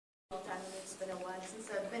been a while since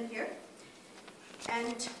I've been here.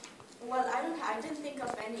 And, well, I didn't think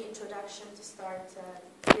of any introduction to start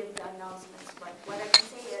with the announcements, but what I can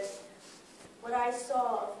say is what I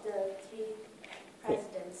saw of the three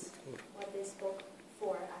presidents, what they spoke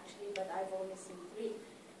for, actually, but I've only seen three.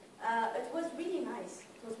 It was really nice.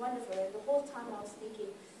 It was wonderful. And the whole time I was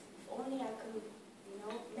thinking, if only I could,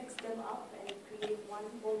 mix them up and create one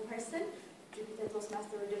whole person, Jupiter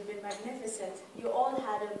Toastmaster would have been magnificent. You all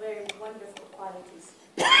had a very wonderful qualities.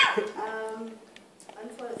 And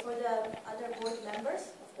for the other board members,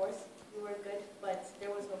 of course, you were good, but there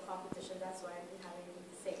was no competition. That's why I didn't have anything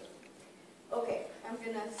to say. Okay, I'm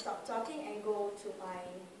going to stop talking and go to my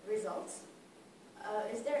results.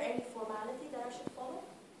 Is there any formality that I should follow?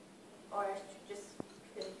 Or I should just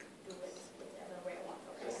do it whichever way I want?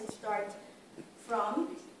 Okay, so start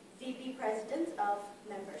from VP President of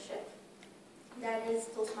Membership. That is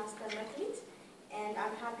Toastmaster Maklit. And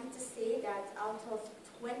I'm happy to say that out of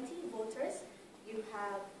 20 voters, you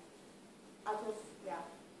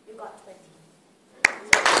got 20.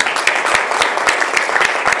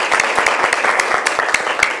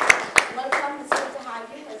 Welcome, it's good to have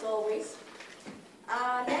you, as always.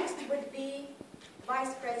 Next would be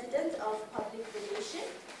Vice President of Public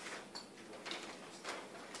Relations.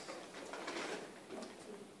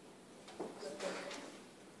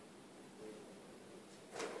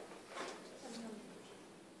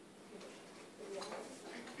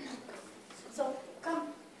 So, come.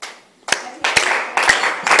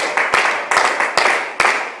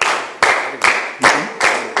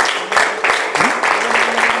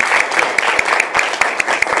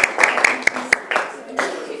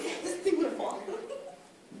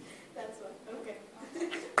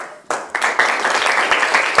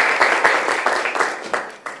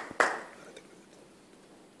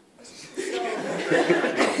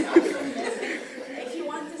 If you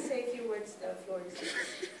want to say a few words, the floor is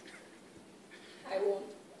yours. I won't.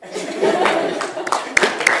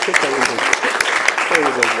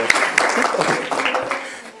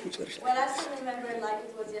 Well, I still remember like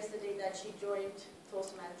it was yesterday that she joined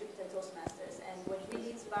Jupiter Toastmasters, and what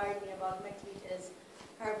really inspired me about Maklit is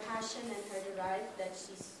her passion and her drive, that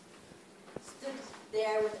she stood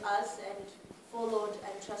there with us and followed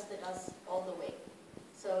and trusted us all the way.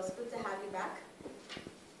 So it's good to have you back.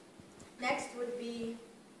 Next would be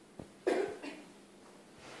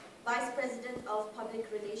Vice President of Public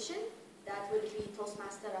Relations. That would be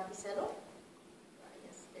Toastmaster Rabicelo.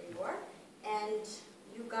 Yes, there you are. And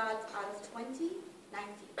you got out of 20, 19.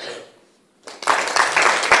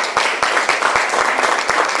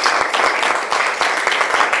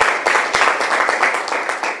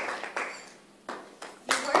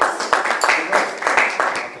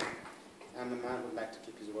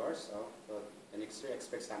 So for the next year,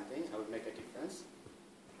 expect something. I will make a difference.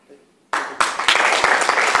 Okay.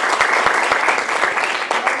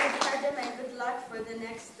 Well, and good luck for the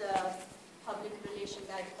next public relation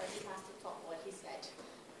guy, because he has to talk what he said.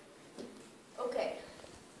 Okay.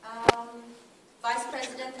 Vice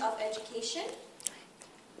President of Education.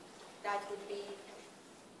 That would be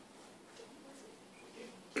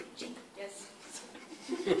G. Yes.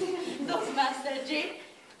 Toastmaster G.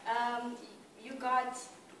 You got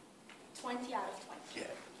 20 out of 20. Yeah.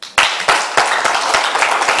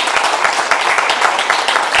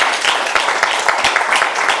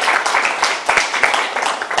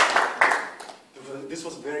 This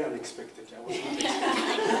was very unexpected. I was not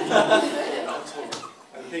expecting.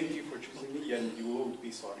 And thank you for choosing me, and you won't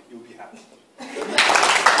be sorry. You'll be happy.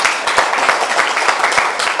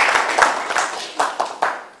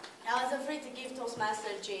 I was afraid to give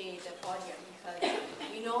Toastmaster J the podium because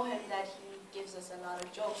we know him that he gives us a lot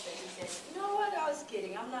of jokes, and he says, you know what, I was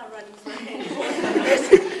kidding, I'm not running for any more members.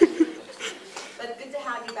 But good to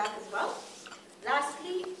have you back as well.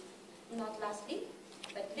 Lastly, not lastly,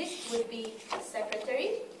 but this would be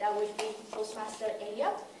Secretary, that would be Toastmaster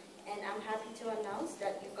Elia, and I'm happy to announce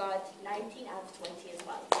that you got 19 out of 20 as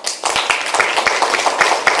well.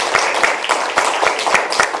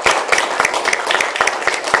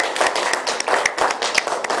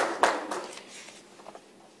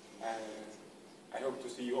 I hope to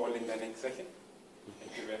see you all in the next session.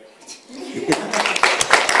 Thank you very much.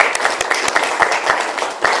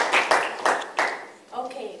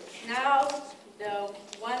 Okay, now the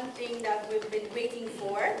one thing that we've been waiting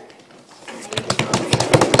for. And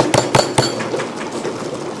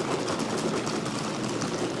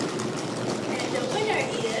the winner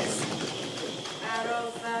is, out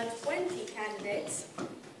of 20 candidates,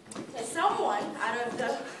 someone out of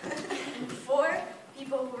the 4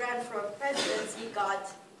 people who ran for presidency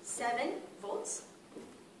got 7 votes,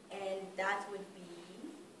 and that would be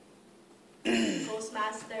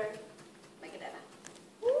Toastmaster Magdalena.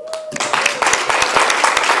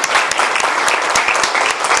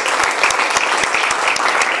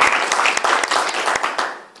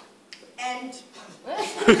 And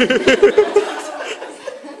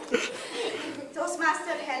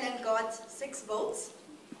Toastmaster Helen got 6 votes.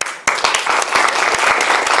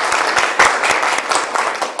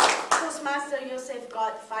 Toastmaster Yosef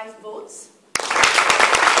got 5 votes.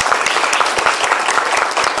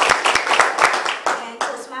 And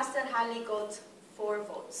Toastmaster Hali got 4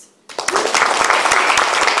 votes.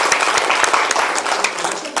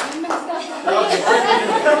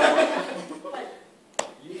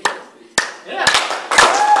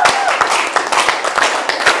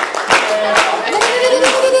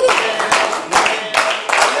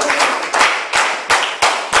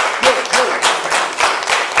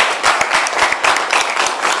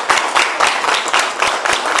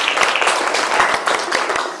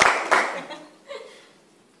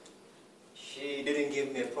 She didn't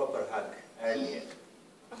give me a proper hug earlier.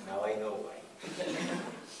 Now I know why.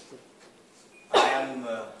 I am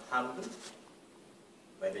humbled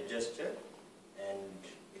by the gesture, and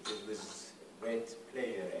it is with great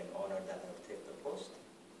pleasure and honor that I take the post.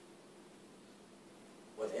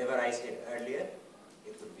 Whatever I said earlier,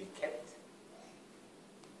 it will be kept.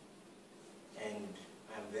 And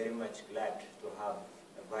I'm very much glad to have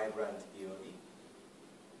a vibrant BOE,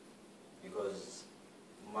 because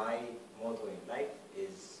my motto in life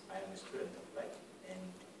is I am a student of life,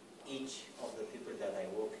 and each of the people that I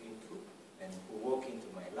walk into and who walk into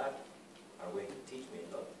my lab are going to teach me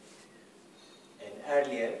a lot. And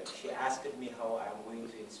earlier, she asked me how I am going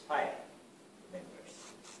to inspire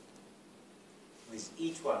members. With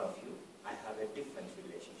each one of you, I have a different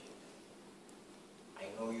relationship. I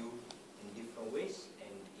know you in different ways,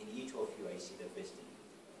 and in each of you I see the best in you.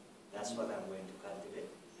 That's what I'm going to cultivate.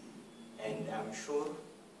 And I'm sure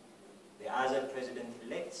the other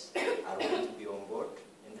president-elects are going to be on board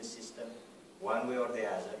in the system, one way or the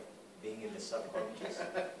other, being in the subcommittees.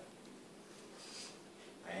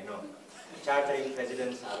 I know. Chartering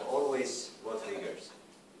presidents are always both figures.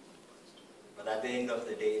 But at the end of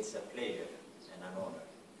the day, it's a pleasure and an honor.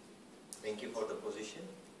 Thank you for the position.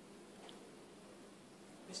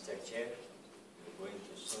 Mr. Chair, you're going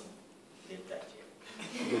to soon leave that chair.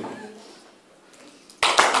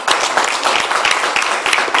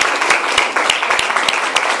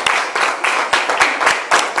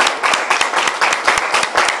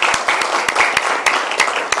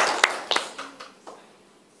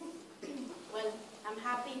 Well, I'm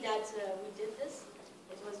happy that we did this.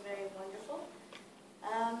 It was very wonderful.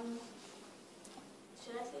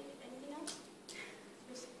 Should I say anything else?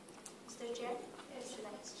 Mr. Chair? Should I?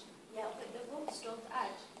 Yeah. But the votes don't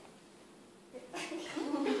add.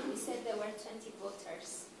 He said there were 20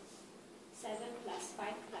 voters. 7 plus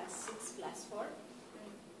 5 plus 6 plus 4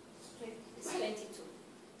 is 22.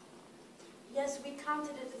 Yes, we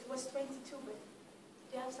counted it. It was 22, but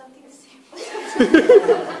do you have something to say?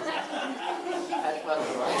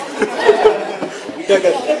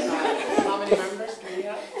 How many members do we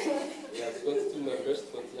have? Yes, 22 members,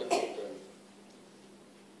 20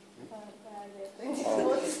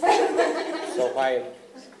 So 5.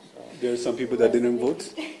 There are some people that didn't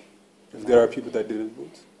vote. If there are people that didn't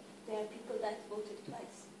vote. There are people that voted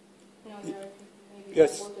twice. No, there are maybe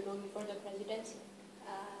Yes. voted only for the presidency.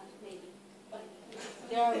 Maybe.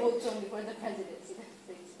 There are votes only for the presidency.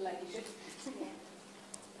 It's like you should.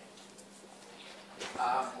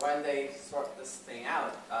 While they sort this thing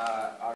out,